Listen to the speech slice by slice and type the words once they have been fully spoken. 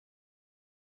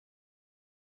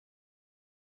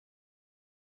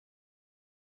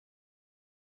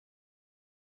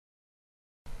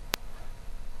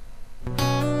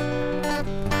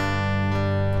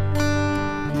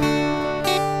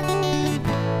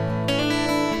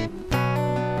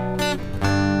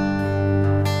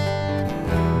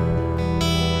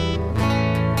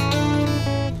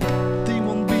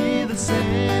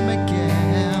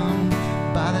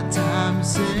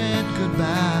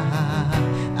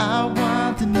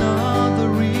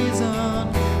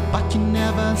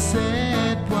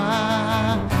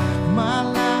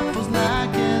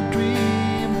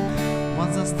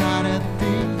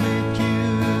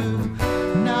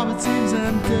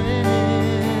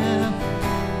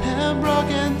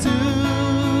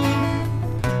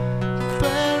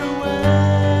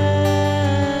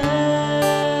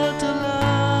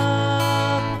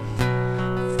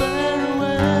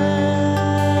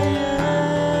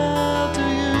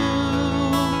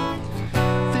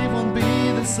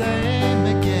same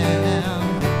again.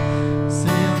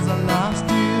 Since I lost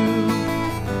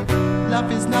you, life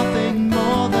is nothing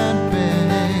more than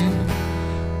pain.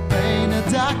 Pain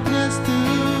and darkness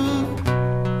too.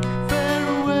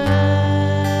 Farewell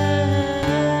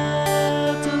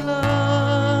to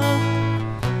love.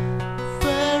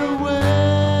 Farewell,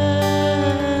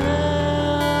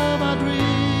 my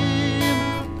dream.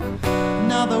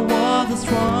 Now the world is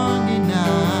strong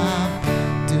enough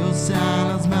to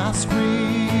silence my scream.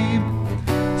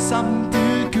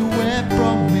 Something took away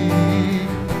from me,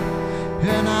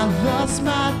 and I lost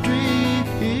my dream.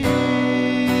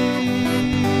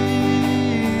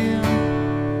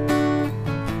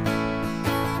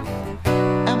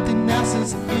 Emptiness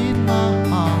is in my